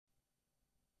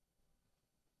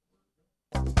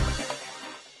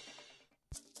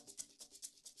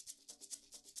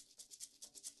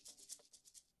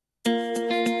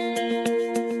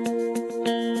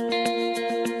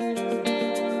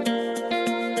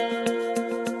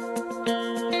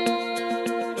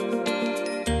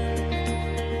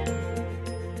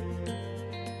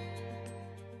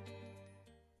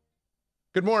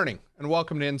Good morning, and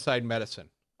welcome to Inside Medicine.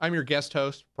 I'm your guest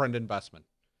host, Brendan Bussmann.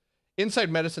 Inside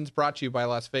Medicine is brought to you by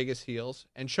Las Vegas Heals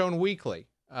and shown weekly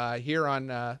here on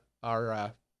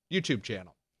our YouTube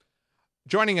channel.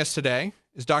 Joining us today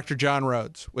is Dr. John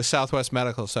Rhodes with Southwest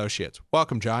Medical Associates.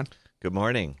 Welcome, John. Good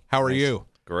morning. How are you?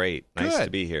 Great. Nice Good. to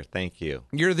be here. Thank you.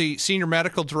 You're the Senior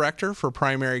Medical Director for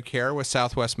Primary Care with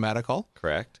Southwest Medical.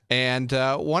 Correct. And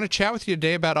want to chat with you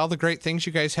today about all the great things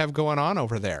you guys have going on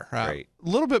over there. Great. A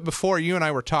little bit before, you and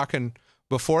I were talking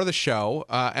before the show,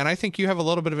 and I think you have a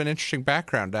little bit of an interesting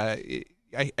background. I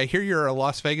hear you're a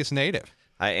Las Vegas native.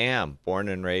 I am born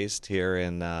and raised here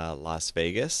in Las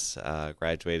Vegas,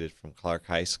 graduated from Clark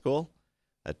High School,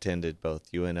 attended both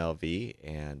UNLV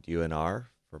and UNR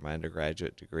for my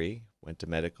undergraduate degree, went to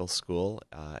medical school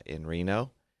in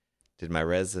Reno, did my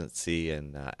residency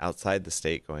in outside the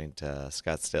state, going to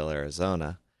Scottsdale,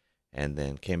 Arizona, and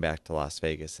then came back to Las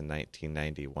Vegas in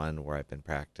 1991, where I've been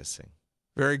practicing.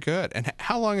 Very good. And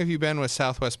how long have you been with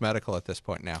Southwest Medical at this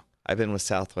point now? I've been with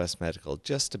Southwest Medical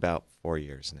just about 4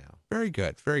 years now. Very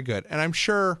good, very good. And I'm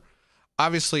sure,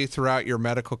 obviously, throughout your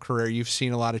medical career, you've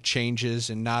seen a lot of changes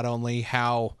in not only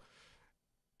how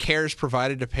care is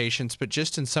provided to patients, but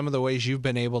just in some of the ways you've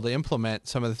been able to implement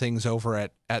some of the things over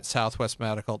at Southwest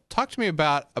Medical. Talk to me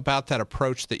about that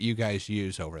approach that you guys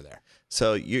use over there.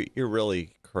 So you're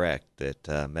really correct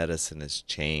that medicine has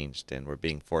changed, and we're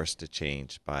being forced to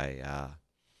change by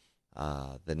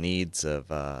the needs of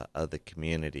the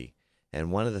community.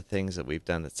 And one of the things that we've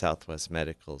done at Southwest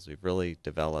Medical is we've really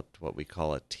developed what we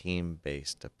call a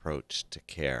team-based approach to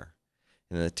care.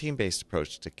 And the team-based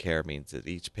approach to care means that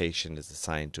each patient is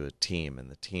assigned to a team,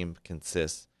 and the team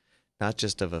consists not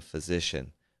just of a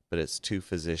physician, but it's two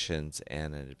physicians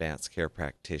and an advanced care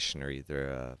practitioner,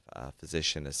 either a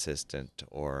physician assistant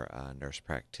or a nurse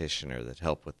practitioner that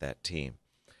help with that team.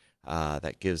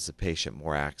 That gives the patient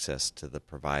more access to the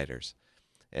providers.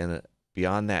 And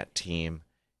beyond that team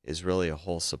is really a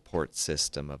whole support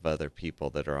system of other people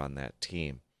that are on that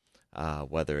team.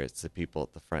 Whether it's the people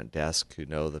at the front desk who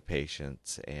know the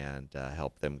patients and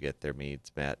help them get their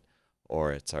needs met,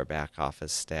 or it's our back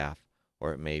office staff,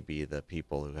 or it may be the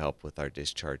people who help with our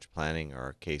discharge planning or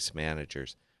our case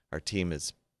managers. Our team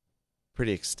is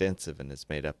pretty extensive and is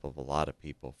made up of a lot of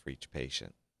people for each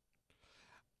patient.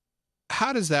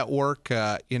 How does that work?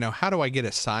 How do I get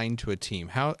assigned to a team?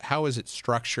 How is it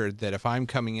structured that if I'm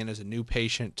coming in as a new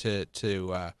patient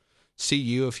to see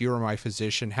you, if you were my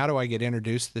physician, how do I get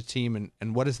introduced to the team,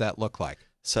 and what does that look like?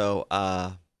 So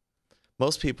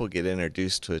most people get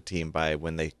introduced to a team by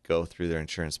when they go through their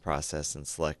insurance process and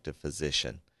select a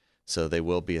physician. So they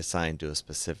will be assigned to a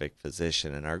specific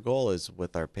physician. And our goal is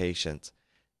with our patients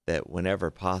that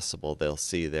whenever possible, they'll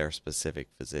see their specific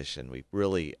physician. We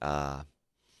really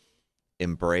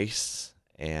embrace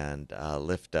and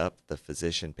lift up the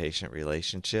physician-patient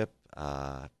relationship.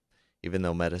 Even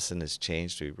though medicine has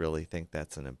changed, we really think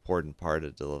that's an important part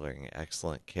of delivering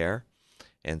excellent care.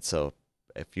 And so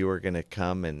if you were going to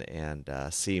come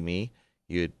and see me,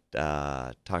 you'd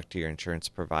talk to your insurance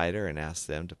provider and ask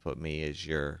them to put me as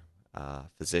your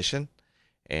physician.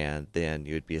 And then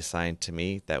you'd be assigned to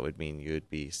me. That would mean you would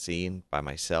be seen by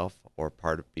myself or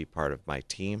be part of my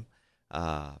team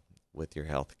with your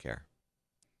health care.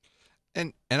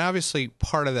 And obviously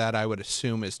part of that, I would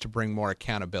assume, is to bring more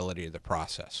accountability to the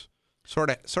process. Sort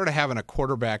of having a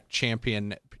quarterback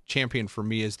champion for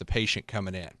me as the patient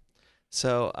coming in.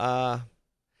 So,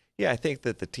 I think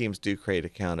that the teams do create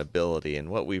accountability, and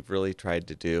what we've really tried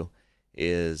to do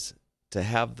is to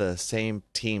have the same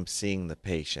team seeing the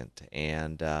patient,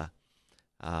 and that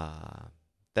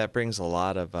brings a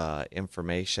lot of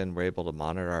information. We're able to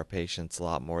monitor our patients a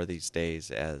lot more these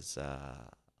days as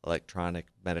electronic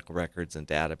medical records and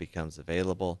data becomes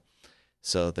available.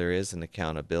 So there is an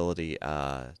accountability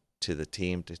to the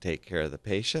team to take care of the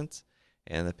patients,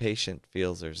 and the patient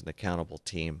feels there's an accountable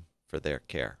team for their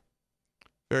care.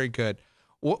 Very good.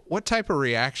 What type of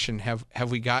reaction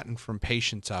have we gotten from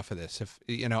patients off of this? If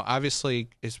obviously,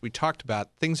 as we talked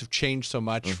about, things have changed so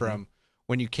much from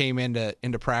when you came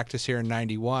into practice here in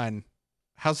 '91.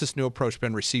 How's this new approach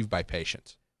been received by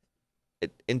patients?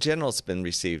 In general, it's been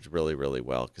received really, really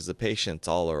well because the patients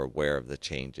all are aware of the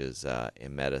changes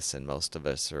in medicine. Most of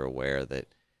us are aware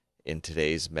that in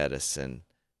today's medicine,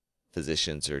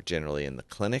 physicians are generally in the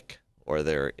clinic or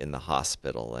they're in the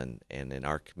hospital. And in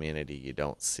our community, you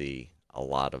don't see a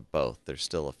lot of both. There's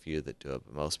still a few that do it,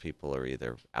 but most people are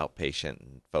either outpatient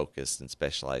and focused and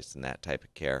specialized in that type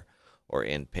of care or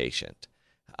inpatient.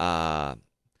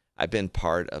 I've been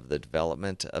part of the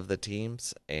development of the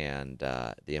teams and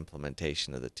the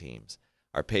implementation of the teams.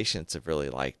 Our patients have really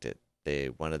liked it.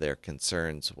 One of their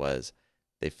concerns was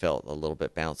they felt a little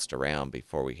bit bounced around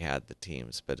before we had the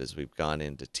teams. But as we've gone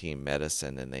into team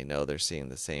medicine and they know they're seeing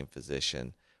the same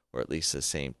physician or at least the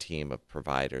same team of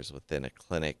providers within a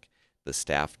clinic, the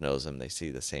staff knows them, they see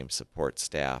the same support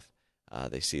staff,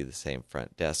 they see the same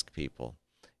front desk people.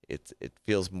 It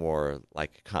feels more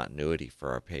like a continuity for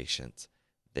our patients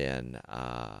than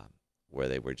where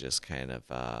they were just kind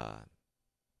of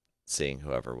seeing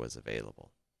whoever was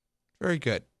available. Very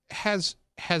good. Has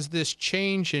this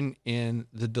change in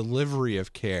the delivery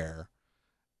of care,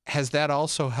 has that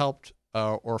also helped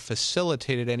or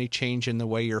facilitated any change in the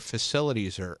way your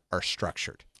facilities are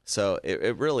structured? So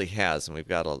it really has, and we've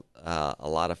got a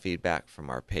lot of feedback from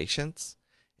our patients,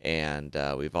 and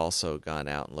we've also gone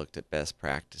out and looked at best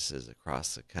practices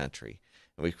across the country.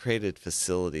 And we've created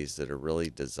facilities that are really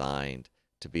designed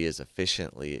to be as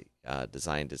efficiently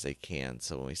designed as they can.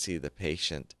 So when we see the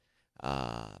patient,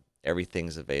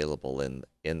 everything's available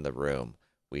in the room.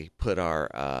 We put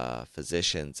our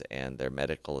physicians and their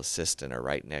medical assistant are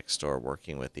right next door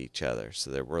working with each other. So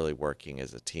they're really working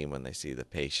as a team when they see the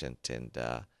patient and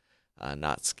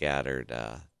not scattered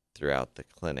throughout the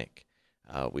clinic.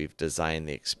 We've designed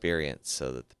the experience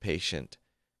so that the patient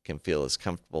can feel as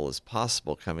comfortable as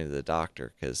possible coming to the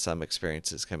doctor, because some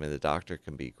experiences coming to the doctor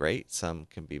can be great, some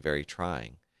can be very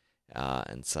trying,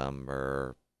 and some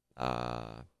are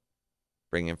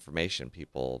bring information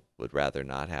people would rather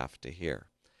not have to hear.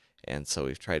 And so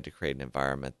we've tried to create an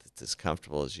environment that's as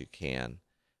comfortable as you can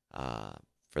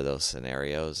for those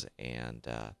scenarios. And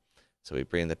so we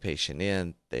bring the patient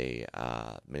in. They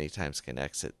many times can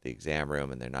exit the exam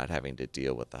room, and they're not having to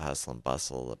deal with the hustle and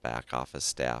bustle of the back office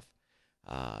staff.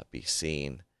 Be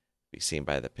seen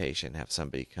by the patient, have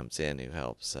somebody comes in who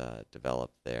helps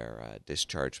develop their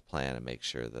discharge plan and make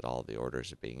sure that all the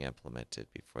orders are being implemented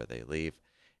before they leave.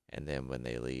 And then when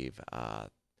they leave,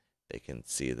 they can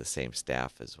see the same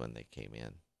staff as when they came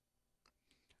in.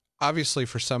 Obviously,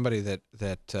 for somebody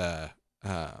that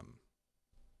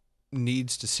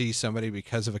needs to see somebody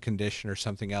because of a condition or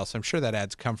something else, I'm sure that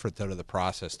adds comfort, though, to the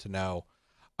process to know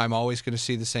I'm always going to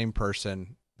see the same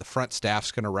person. The front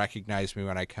staff's going to recognize me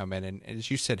when I come in, and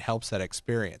as you said, helps that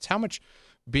experience. How much,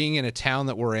 being in a town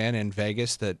that we're in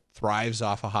Vegas, that thrives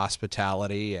off of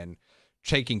hospitality and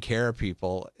taking care of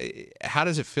people, how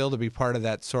does it feel to be part of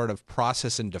that sort of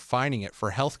process and defining it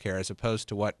for healthcare, as opposed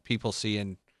to what people see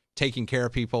in taking care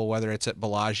of people, whether it's at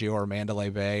Bellagio or Mandalay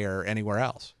Bay or anywhere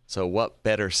else? So what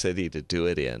better city to do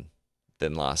it in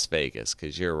than Las Vegas?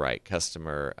 Because you're right,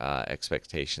 customer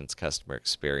expectations, customer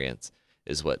experience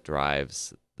is what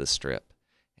drives the Strip.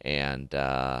 And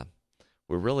we're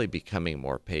really becoming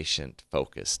more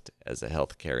patient-focused as a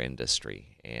healthcare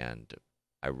industry. And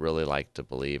I really like to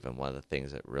believe, and one of the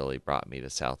things that really brought me to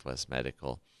Southwest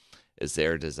Medical is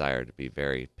their desire to be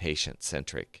very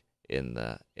patient-centric in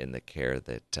the care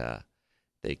that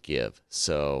they give.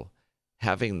 So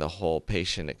having the whole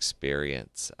patient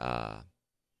experience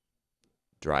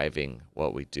driving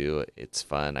what we do, it's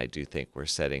fun. I do think we're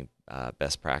setting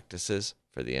best practices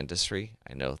for the industry.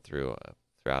 I know throughout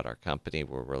our company,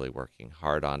 we're really working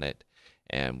hard on it,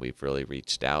 and we've really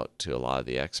reached out to a lot of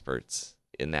the experts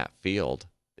in that field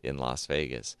in Las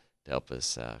Vegas to help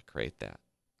us create that.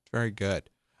 Very good.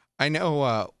 I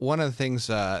know one of the things,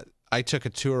 I took a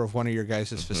tour of one of your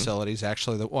guys' facilities,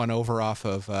 actually the one over off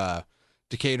of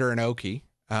Decatur and Oakey.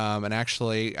 And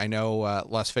actually, I know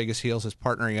Las Vegas Heals is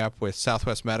partnering up with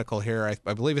Southwest Medical here.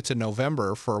 I believe it's in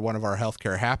November for one of our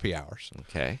healthcare happy hours.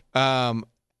 Okay.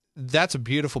 That's a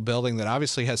beautiful building that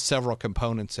obviously has several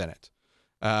components in it.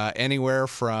 Anywhere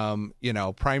from,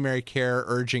 primary care,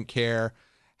 urgent care.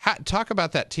 Talk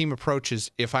about that team approach is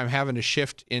if I'm having to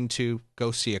shift into go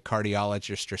see a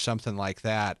cardiologist or something like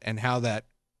that, and how that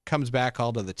comes back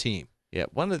all to the team. Yeah,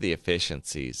 one of the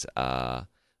efficiencies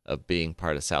of being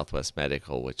part of Southwest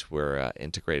Medical, which we're an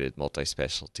integrated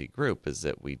multi-specialty group, is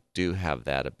that we do have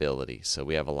that ability. So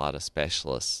we have a lot of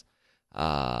specialists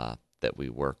that we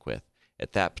work with.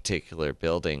 At that particular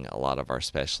building, a lot of our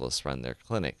specialists run their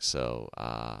clinics, so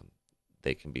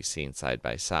they can be seen side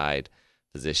by side.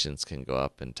 Physicians can go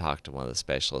up and talk to one of the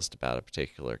specialists about a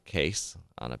particular case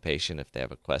on a patient if they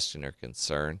have a question or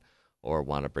concern, or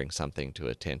want to bring something to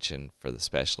attention for the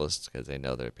specialists because they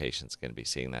know their patient's going to be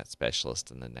seeing that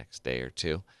specialist in the next day or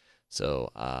two.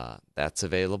 So that's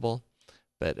available.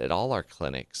 But at all our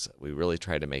clinics, we really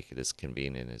try to make it as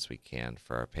convenient as we can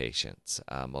for our patients.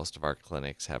 Most of our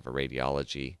clinics have a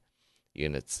radiology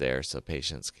units there, so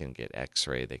patients can get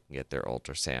x-ray, they can get their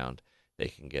ultrasound, they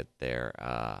can get their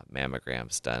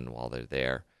mammograms done while they're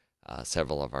there.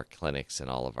 Several of our clinics and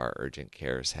all of our urgent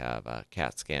cares have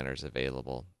CAT scanners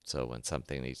available. So when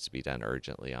something needs to be done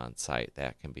urgently on site,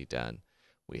 that can be done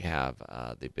We have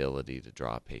the ability to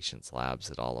draw patients'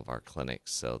 labs at all of our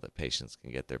clinics so that patients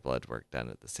can get their blood work done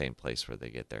at the same place where they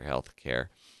get their health care,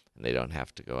 and they don't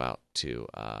have to go out to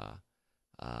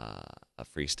a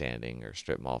freestanding or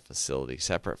strip mall facility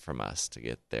separate from us to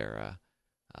get their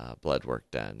blood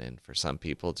work done. And for some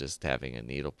people, just having a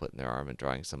needle put in their arm and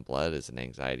drawing some blood is an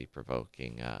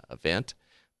anxiety-provoking event.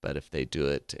 But if they do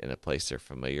it in a place they're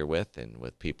familiar with and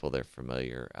with people they're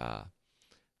familiar,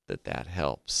 that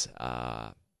helps.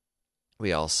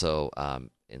 We also,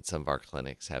 in some of our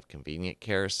clinics, have convenient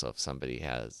care. So if somebody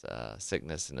has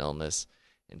sickness and illness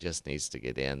and just needs to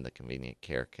get in, the convenient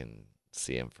care can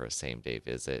see them for a same-day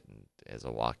visit and as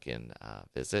a walk-in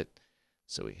visit.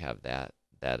 So we have that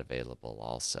available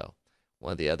also.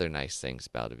 One of the other nice things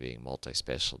about it being a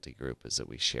multi-specialty group is that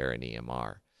we share an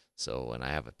EMR. So when I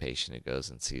have a patient who goes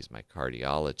and sees my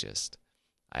cardiologist,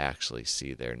 I actually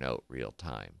see their note real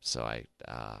time. So I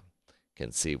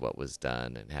can see what was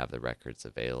done and have the records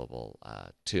available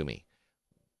to me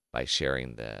by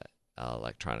sharing the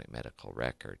electronic medical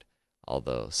record.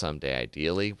 Although someday,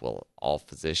 ideally, all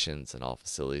physicians and all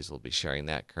facilities will be sharing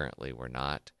that. Currently, we're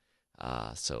not.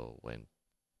 So when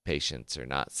patients are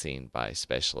not seen by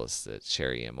specialists that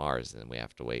share EMRs, then we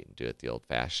have to wait and do it the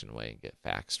old-fashioned way and get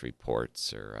faxed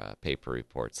reports or paper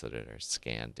reports that are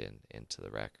scanned into the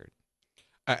record.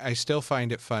 I still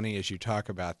find it funny as you talk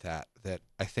about that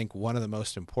I think one of the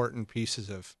most important pieces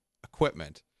of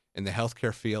equipment in the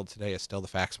healthcare field today is still the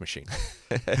fax machine.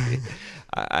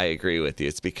 I agree with you.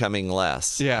 It's becoming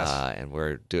less. Yes. And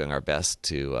we're doing our best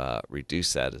to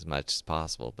reduce that as much as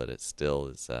possible, but it still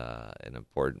is an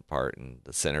important part and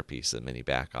the centerpiece of many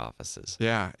back offices.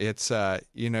 Yeah, it's,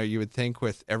 you would think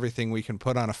with everything we can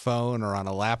put on a phone or on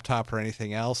a laptop or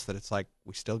anything else that it's like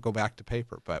we still go back to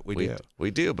paper, but we do. We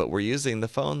do, but we're using the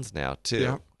phones now too.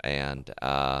 Yeah.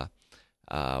 And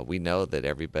we know that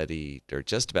everybody, or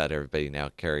just about everybody now,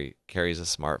 carries a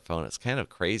smartphone. It's kind of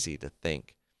crazy to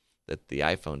think that the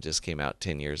iPhone just came out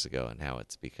 10 years ago and how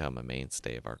it's become a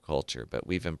mainstay of our culture. But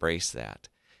we've embraced that,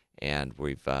 and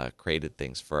we've created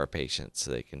things for our patients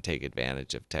so they can take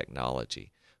advantage of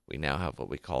technology. We now have what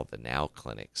we call the Now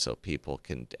Clinic, so people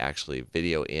can actually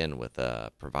video in with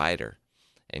a provider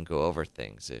and go over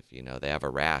things. If they have a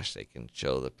rash, they can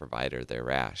show the provider their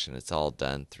rash, and it's all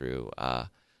done through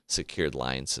secured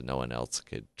lines so no one else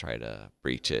could try to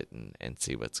breach it and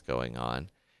see what's going on,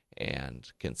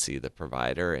 and can see the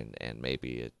provider, and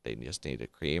maybe they just need a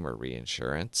cream or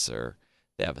reinsurance, or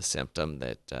they have a symptom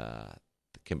that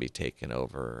can be taken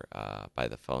over by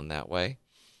the phone that way,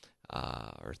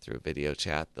 or through video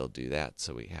chat. They'll do that.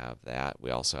 So we have that. We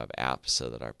also have apps so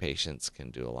that our patients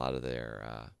can do a lot of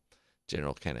their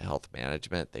general kind of health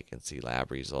management. They can see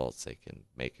lab results. They can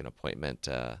make an appointment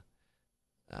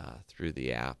through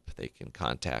the app. They can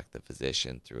contact the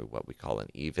physician through what we call an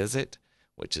e-visit,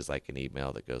 which is like an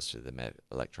email that goes through the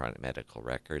electronic medical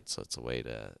record. So it's a way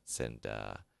to send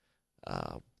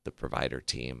the provider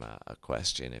team a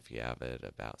question if you have it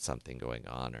about something going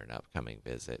on or an upcoming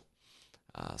visit.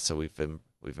 So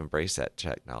we've embraced that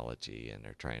technology and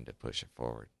are trying to push it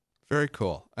forward. Very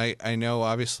cool. I know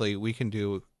obviously we can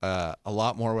do a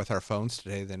lot more with our phones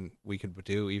today than we could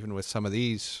do even with some of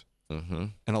these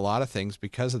and a lot of things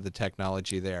because of the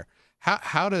technology there.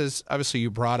 How does, obviously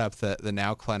you brought up the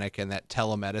Now Clinic and that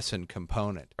telemedicine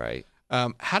component. Right.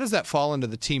 How does that fall into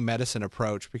the team medicine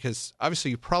approach? Because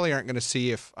obviously you probably aren't going to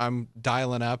see if I'm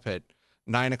dialing up at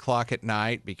 9 o'clock at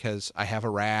night because I have a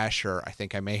rash or I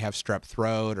think I may have strep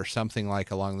throat or something like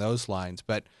along those lines.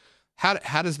 But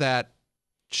how does that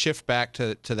shift back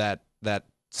to that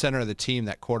center of the team,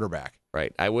 that quarterback?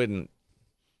 Right.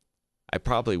 I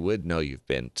probably would know you've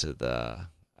been to the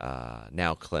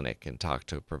Now Clinic and talked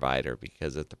to a provider,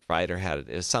 because if the provider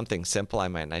is something simple, I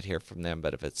might not hear from them,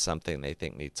 but if it's something they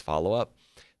think needs follow-up,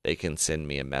 they can send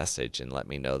me a message and let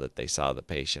me know that they saw the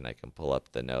patient. I can pull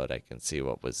up the note. I can see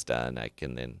what was done. I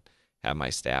can then have my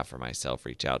staff or myself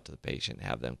reach out to the patient,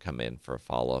 have them come in for a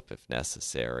follow-up if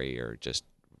necessary, or just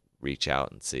reach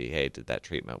out and see, hey, did that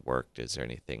treatment work? Is there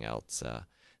anything else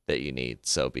that you need?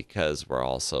 So because we're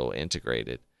also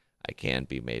integrated, I can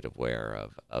be made aware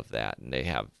of that. And they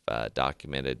have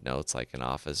documented notes like an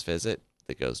office visit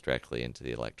that goes directly into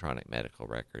the electronic medical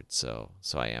record. So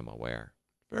I am aware.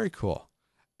 Very cool.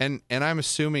 And I'm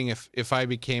assuming if I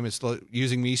became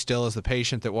using me still as the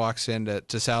patient that walks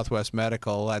into Southwest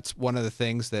Medical, that's one of the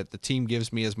things that the team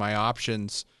gives me as my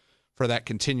options for that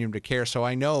continuum to care. So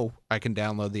I know I can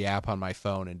download the app on my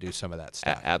phone and do some of that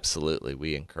stuff. Absolutely.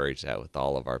 We encourage that with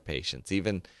all of our patients,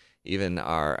 even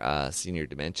our senior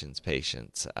dimensions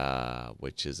patients,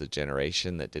 which is a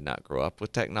generation that did not grow up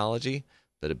with technology,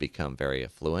 but have become very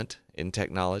affluent in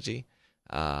technology.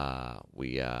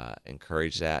 We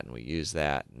encourage that and we use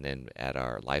that. And then at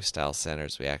our lifestyle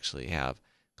centers, we actually have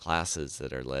classes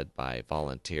that are led by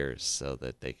volunteers so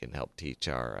that they can help teach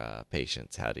our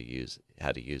patients how to use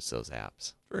those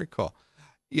apps. Very cool.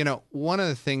 One of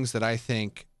the things that I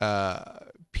think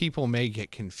people may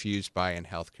get confused by in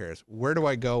healthcare is, where do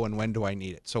I go and when do I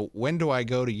need it? So when do I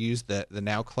go to use the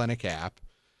Now Clinic app?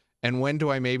 And when do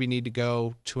I maybe need to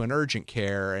go to an urgent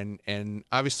care? And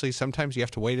obviously sometimes you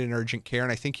have to wait in urgent care.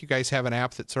 And I think you guys have an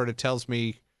app that sort of tells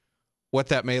me what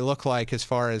that may look like as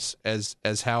far as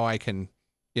how I can,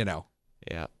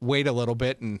 wait a little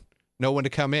bit and know when to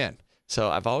come in.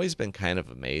 So I've always been kind of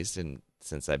amazed,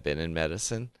 since I've been in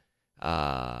medicine,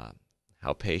 how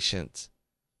patients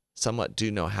somewhat do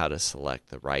know how to select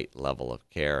the right level of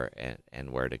care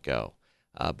and where to go.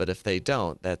 But if they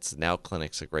don't, Now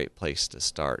Clinic's a great place to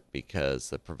start, because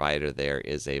the provider there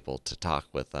is able to talk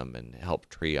with them and help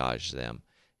triage them.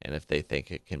 And if they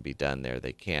think it can be done there,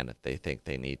 they can. If they think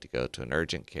they need to go to an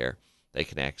urgent care, they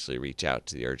can actually reach out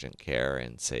to the urgent care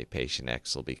and say, patient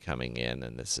X will be coming in,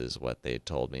 and this is what they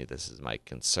told me, this is my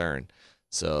concern,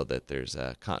 so that there's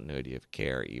a continuity of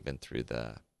care even through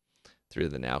the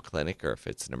Now Clinic, or if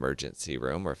it's an emergency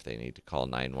room, or if they need to call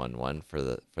 911 for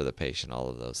the patient. All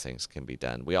of those things can be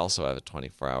done. We also have a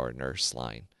 24-hour nurse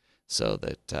line, so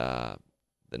that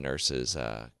the nurses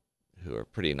who are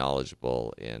pretty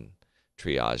knowledgeable in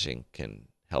triaging can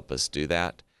help us do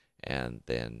that. And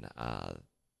then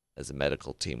as a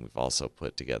medical team, we've also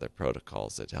put together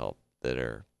protocols that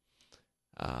are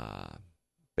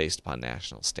based upon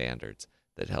national standards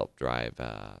that help drive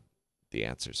the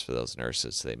answers for those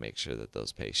nurses, so they make sure that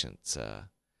those patients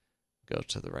go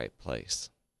to the right place.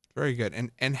 Very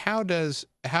good. And how does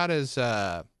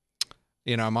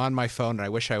I'm on my phone, and I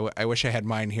wish I had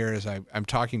mine here as I'm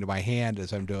talking to my hand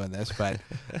as I'm doing this, but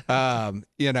how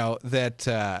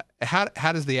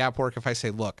does the app work if I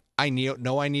say, look, I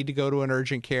need to go to an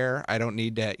urgent care. I don't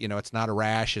need to, it's not a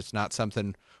rash, it's not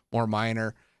something more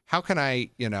minor. How can I,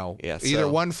 either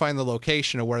one, find the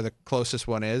location of where the closest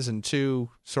one is, and two,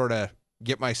 sort of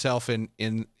get myself in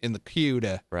the queue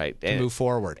to move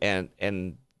forward? And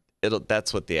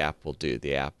that's what the app will do.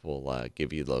 The app will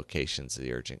give you locations of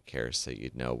the urgent care, so you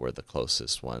know where the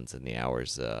closest ones and the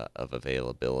hours of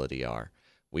availability are.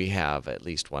 We have at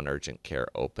least one urgent care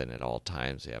open at all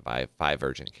times. We have 5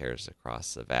 urgent cares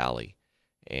across the valley,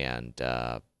 and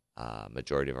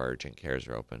majority of our urgent cares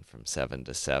are open from 7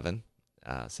 to 7,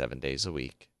 7 days a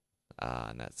week,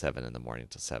 and that's 7 in the morning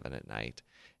till 7 at night.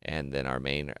 And then our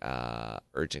main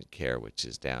urgent care, which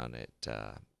is down at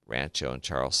Rancho in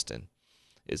Charleston,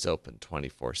 is open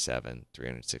 24/7,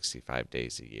 365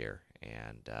 days a year.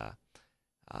 And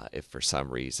if for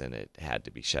some reason it had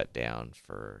to be shut down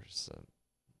for some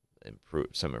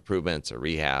improvements or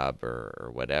rehab or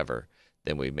whatever,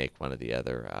 then we make one of the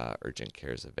other urgent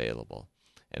cares available.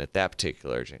 And at that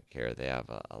particular urgent care, they have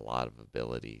a lot of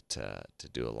ability to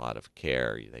do a lot of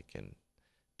care. They can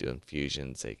do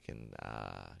infusions. They can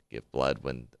give blood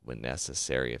when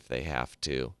necessary if they have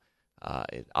to.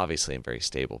 Obviously, in very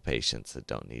stable patients that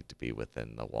don't need to be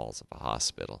within the walls of a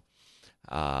hospital.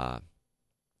 But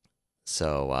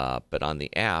on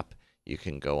the app, you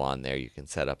can go on there. You can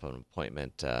set up an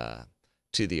appointment to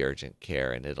the urgent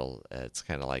care, and it's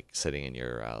kind of like sitting in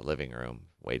your living room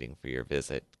waiting for your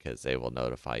visit, because they will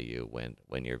notify you when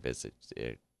your visit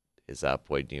is up,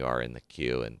 when you are in the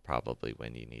queue, and probably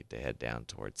when you need to head down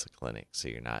towards the clinic, so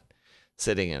you're not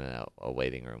sitting in a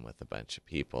waiting room with a bunch of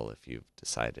people if you've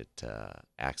decided to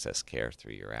access care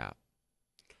through your app.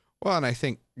 Well, and I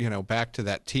think, back to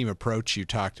that team approach you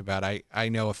talked about, I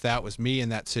know if that was me in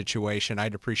that situation,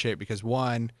 I'd appreciate it, because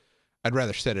one, I'd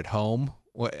rather sit at home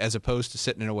as opposed to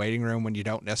sitting in a waiting room when you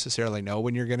don't necessarily know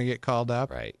when you're going to get called up.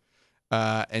 Right.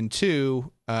 And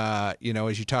two, as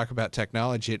you talk about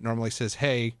technology, it normally says,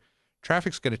 hey,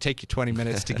 traffic's going to take you 20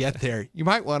 minutes to get there. You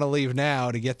might want to leave now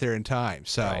to get there in time.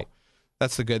 So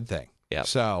that's the good thing. Yeah.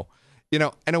 So,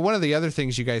 and one of the other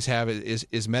things you guys have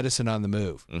is medicine on the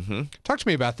move. Mm-hmm. Talk to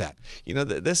me about that.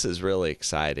 This is really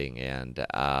exciting, and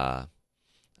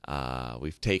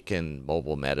we've taken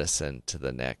mobile medicine to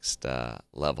the next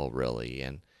level, really.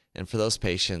 And for those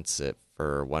patients that,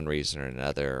 for one reason or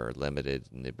another, are limited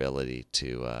in the ability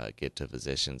to get to a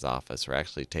physician's office, we're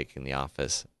actually taking the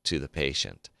office to the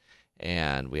patient.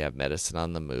 And we have medicine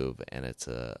on the move, and it's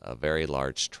a very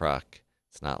large truck.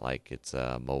 It's not like it's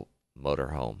a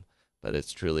motorhome, but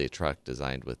it's truly a truck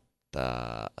designed with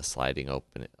a sliding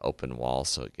open wall,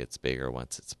 so it gets bigger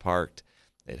once it's parked.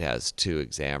 It has 2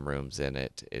 exam rooms in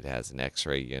it. It has an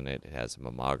X-ray unit. It has a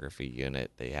mammography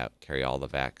unit. They carry all the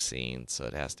vaccines, so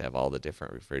it has to have all the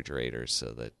different refrigerators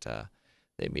so that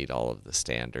they meet all of the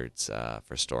standards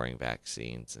for storing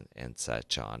vaccines and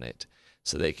such on it.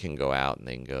 So they can go out and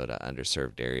they can go to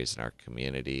underserved areas in our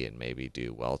community and maybe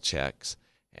do well checks,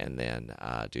 and then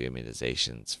do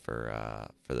immunizations for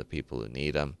the people who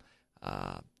need them.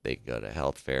 They can go to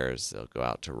health fairs. They'll go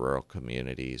out to rural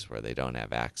communities where they don't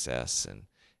have access,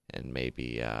 and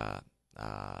maybe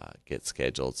get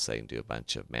scheduled so they can do a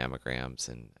bunch of mammograms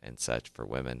and such for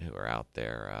women who are out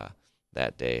there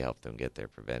that day, help them get their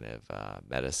preventive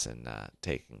medicine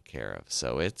taken care of.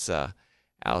 So it's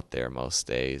out there most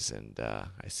days, and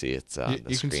I see it's on the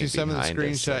you screen can see some of the behind us,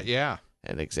 screenshots, yeah.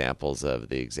 and examples of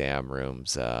the exam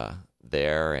rooms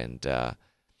there, and a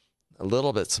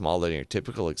little bit smaller than your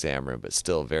typical exam room, but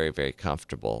still very, very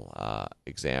comfortable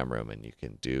exam room, and you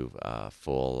can do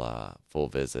full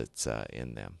visits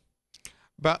in them.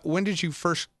 But when did you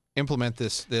first implement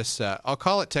this I'll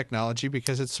call it technology,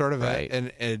 because it's sort of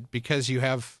Right. because you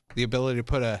have the ability to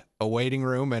put a waiting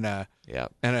room and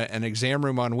an exam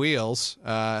room on wheels.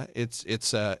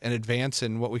 It's an advance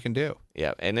in what we can do.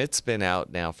 Yeah, and it's been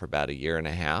out now for about a year and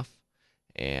a half,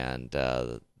 and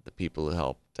the people who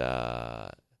helped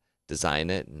design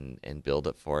it and build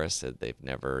it for us said they've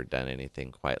never done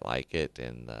anything quite like it.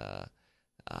 And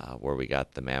where we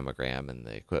got the mammogram and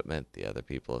the equipment, the other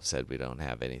people have said we don't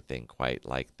have anything quite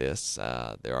like this.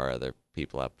 There are other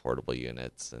people who have portable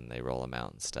units and they roll them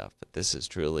out and stuff, but this is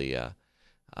truly a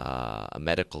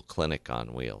medical clinic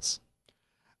on wheels.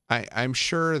 I'm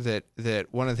sure that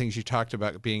one of the things you talked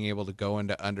about being able to go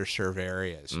into underserved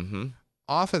areas. Mm-hmm.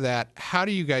 Off of that, how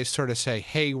do you guys sort of say,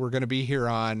 hey, we're going to be here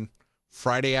on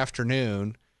Friday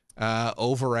afternoon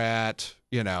over at,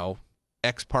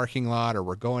 X parking lot, or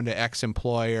we're going to X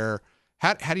employer?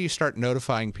 How do you start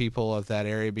notifying people of that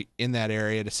area, in that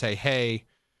area, to say, hey,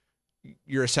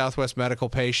 you're a Southwest Medical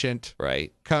patient.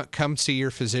 Right. Come see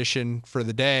your physician for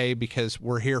the day because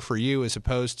we're here for you, as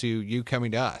opposed to you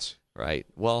coming to us. Right.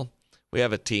 Well, we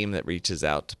have a team that reaches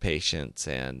out to patients,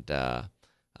 and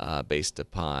based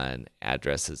upon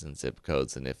addresses and zip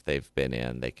codes, and if they've been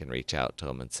in, they can reach out to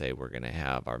them and say, we're going to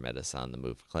have our Medicine on the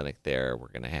Move clinic there. We're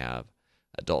going to have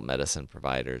adult medicine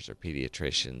providers or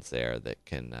pediatricians there that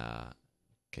can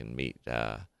meet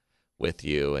with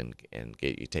you and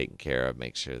get you taken care of,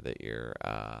 make sure that your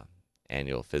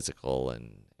annual physical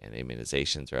and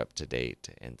immunizations are up to date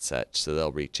and such. So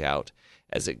they'll reach out.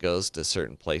 As it goes to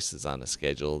certain places on a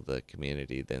schedule, the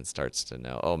community then starts to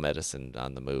know, oh, Medicine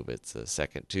on the Move, it's the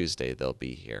second Tuesday, they'll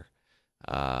be here.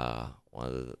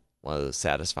 One of the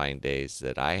satisfying days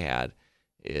that I had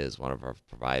is one of our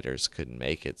providers couldn't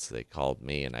make it, so they called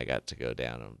me, and I got to go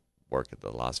down and work at the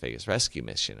Las Vegas Rescue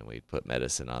Mission, and we'd put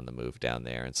Medicine on the Move down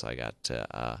there, and so I got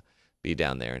to be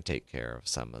down there and take care of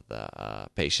some of the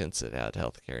patients that had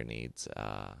healthcare needs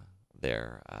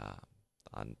there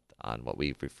on what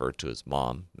we refer to as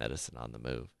MOM, Medicine on the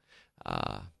Move,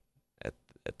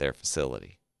 at their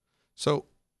facility. So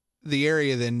the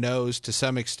area then knows to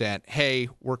some extent, hey,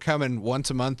 we're coming once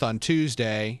a month on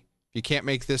Tuesday. If you can't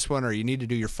make this one or you need to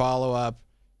do your follow-up,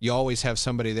 you always have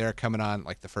somebody there coming on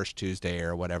like the first Tuesday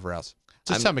or whatever else.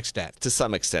 Some extent. To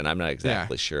some extent. I'm not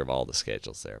exactly sure of all the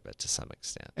schedules there, but to some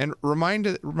extent. And remind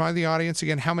the audience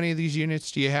again, how many of these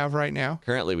units do you have right now?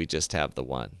 Currently, we just have the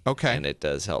one. Okay. And it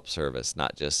does help service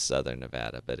not just southern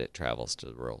Nevada, but it travels to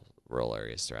the rural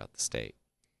areas throughout the state.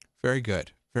 Very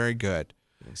good. Very good.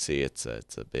 You see, it's a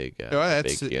big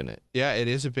big unit. Yeah, it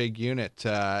is a big unit.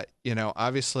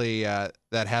 Obviously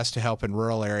that has to help in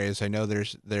rural areas. I know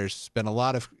there's been a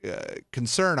lot of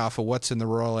concern off of what's in the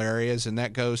rural areas, and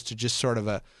that goes to just sort of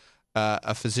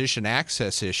a physician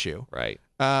access issue. Right.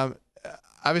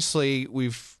 Obviously,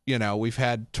 we've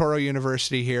had Toro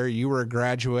University here. You were a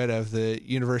graduate of the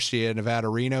University of Nevada,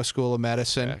 Reno School of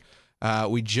Medicine.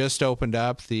 We just opened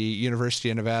up the University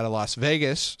of Nevada, Las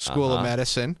Vegas School of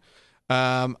Medicine.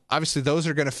 Obviously, those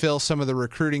are going to fill some of the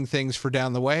recruiting things for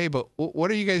down the way, but what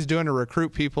are you guys doing to recruit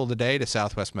people today to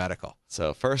Southwest Medical?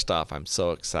 So first off, I'm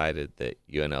so excited that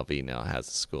UNLV now has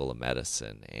a School of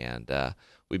Medicine, and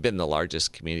we've been the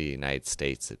largest community in the United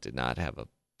States that did not have a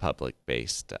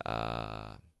public-based,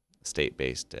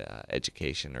 state-based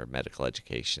education or medical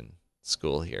education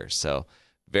school here. So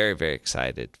very, very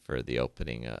excited for the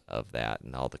opening of that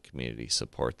and all the community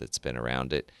support that's been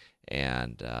around it.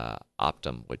 And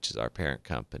Optum, which is our parent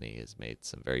company, has made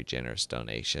some very generous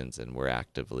donations, and we're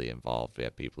actively involved. We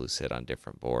have people who sit on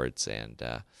different boards, and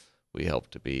we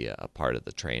hope to be a part of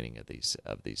the training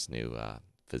of these new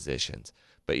physicians.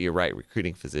 But you're right,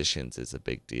 recruiting physicians is a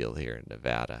big deal here in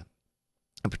Nevada,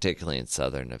 and particularly in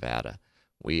southern Nevada.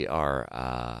 We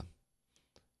are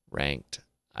ranked,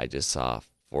 I just saw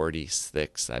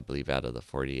 46, I believe, out of the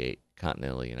 48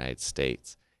 continental United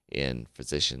States in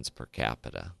physicians per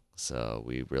capita. So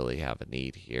we really have a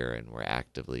need here, and we're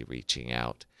actively reaching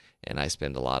out. And I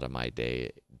spend a lot of my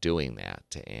day doing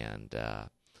that. And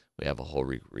we have a whole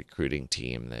recruiting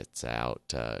team that's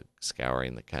out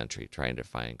scouring the country, trying to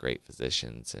find great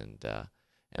physicians and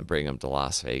bring them to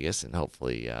Las Vegas, and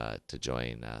hopefully to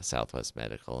join Southwest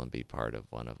Medical and be part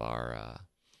of one of our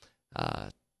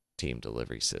team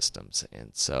delivery systems.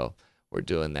 And so we're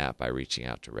doing that by reaching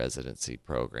out to residency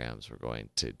programs. We're going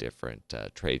to different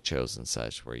trade shows and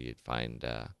such where you'd find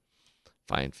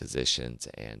physicians,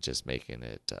 and just making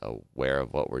it aware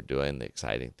of what we're doing, the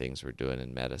exciting things we're doing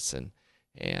in medicine,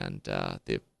 and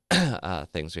the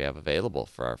things we have available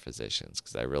for our physicians.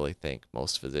 Because I really think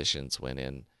most physicians went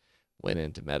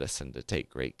into medicine to take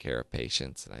great care of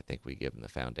patients, and I think we give them the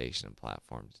foundation and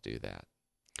platform to do that.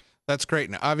 That's great.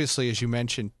 And obviously, as you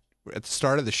mentioned at the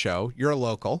start of the show, you're a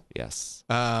local. Yes.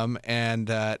 And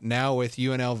now with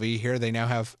UNLV here, they now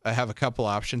have a couple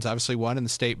options. Obviously, one in the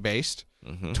state-based,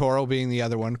 Toro being the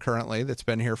other one currently that's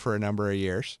been here for a number of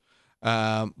years.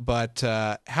 But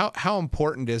how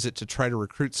important is it to try to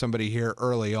recruit somebody here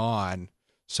early on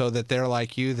so that they're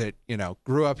like you, that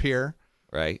grew up here,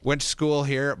 right, went to school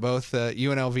here at both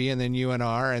UNLV and then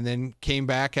UNR, and then came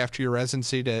back after your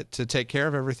residency to take care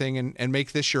of everything and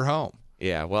make this your home?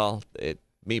 Yeah, well,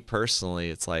 me personally,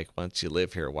 it's like, once you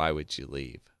live here, why would you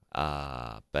leave?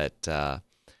 But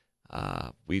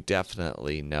we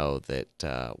definitely know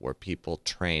that where people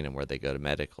train and where they go to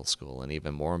medical school, and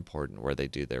even more important, where they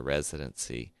do their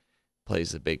residency,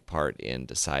 plays a big part in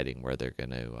deciding where they're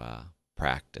going to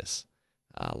practice.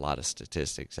 A lot of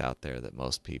statistics out there that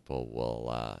most people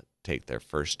will take their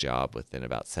first job within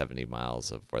about 70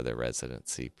 miles of where their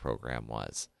residency program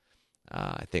was.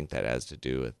 I think that has to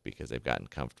do with because they've gotten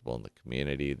comfortable in the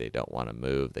community. They don't want to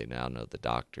move. They now know the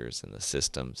doctors and the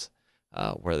systems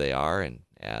where they are. And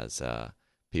as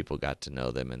people got to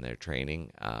know them in their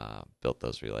training, built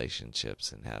those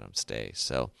relationships and had them stay.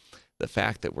 So the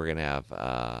fact that we're going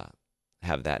to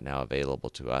have that now available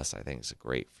to us, I think is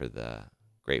great for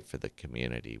the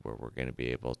community, where we're going to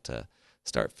be able to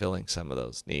start filling some of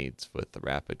those needs with the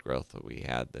rapid growth that we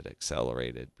had that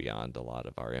accelerated beyond a lot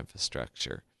of our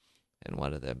infrastructure. And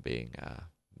one of them being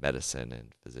medicine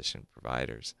and physician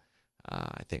providers.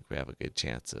 I think we have a good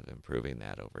chance of improving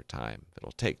that over time.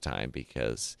 It'll take time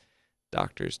because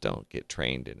doctors don't get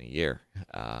trained in a year.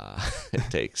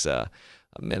 It takes a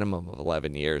minimum of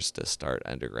 11 years to start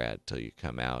undergrad till you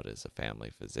come out as a family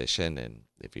physician. And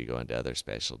if you go into other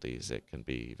specialties, it can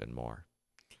be even more.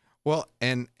 Well,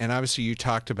 and obviously you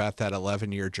talked about that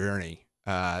 11-year journey.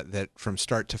 That from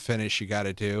start to finish you got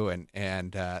to do,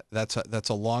 and that's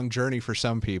a long journey for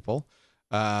some people.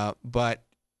 But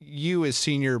you, as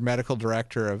senior medical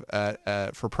director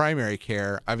of for primary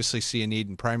care, obviously see a need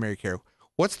in primary care.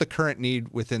 What's the current need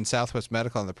within Southwest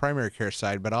Medical on the primary care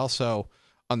side, but also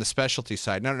on the specialty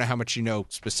side? And I don't know how much you know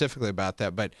specifically about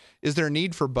that, but is there a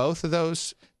need for both of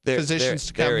those physicians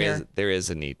to come here? There is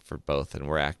a need for both, and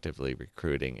we're actively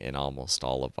recruiting in almost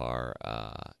all of our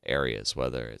areas,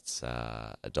 whether it's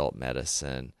adult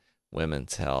medicine,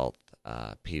 women's health,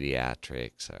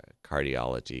 pediatrics,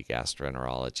 cardiology,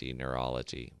 gastroenterology,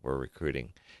 neurology. We're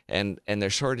recruiting. And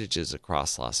there's shortages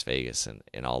across Las Vegas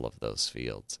in all of those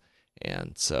fields.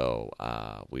 And so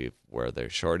where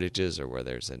there's shortages or where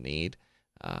there's a need,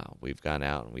 we've gone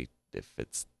out and if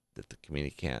it's that the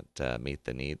community can't meet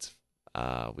the needs,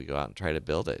 we go out and try to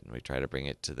build it, and we try to bring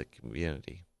it to the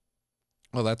community.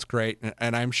 Well, that's great.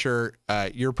 And I'm sure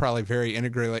you're probably very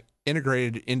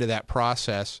integrated into that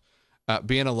process,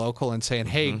 being a local and saying,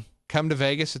 hey, come to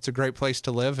Vegas. It's a great place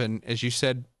to live. And as you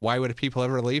said, why would people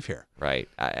ever leave here? Right.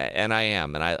 I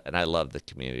am. And I love the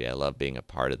community. I love being a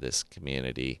part of this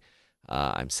community.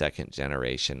 I'm second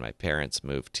generation. My parents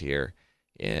moved here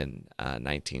in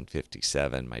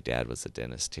 1957. My dad was a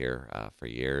dentist here for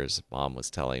years. Mom was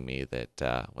telling me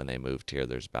that when they moved here,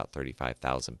 there's about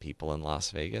 35,000 people in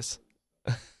Las Vegas.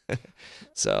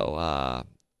 So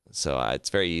it's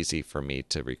very easy for me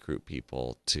to recruit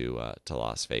people to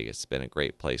Las Vegas. It's been a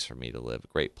great place for me to live, a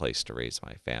great place to raise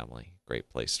my family, great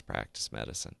place to practice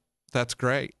medicine. That's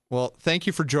great. Well, thank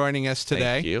you for joining us today.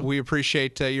 Thank you. We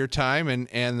appreciate your time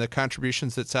and the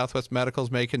contributions that Southwest Medical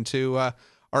is making to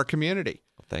our community.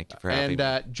 Well, thank you for having me.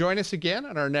 And join us again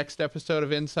on our next episode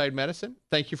of Inside Medicine.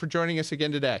 Thank you for joining us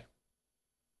again today.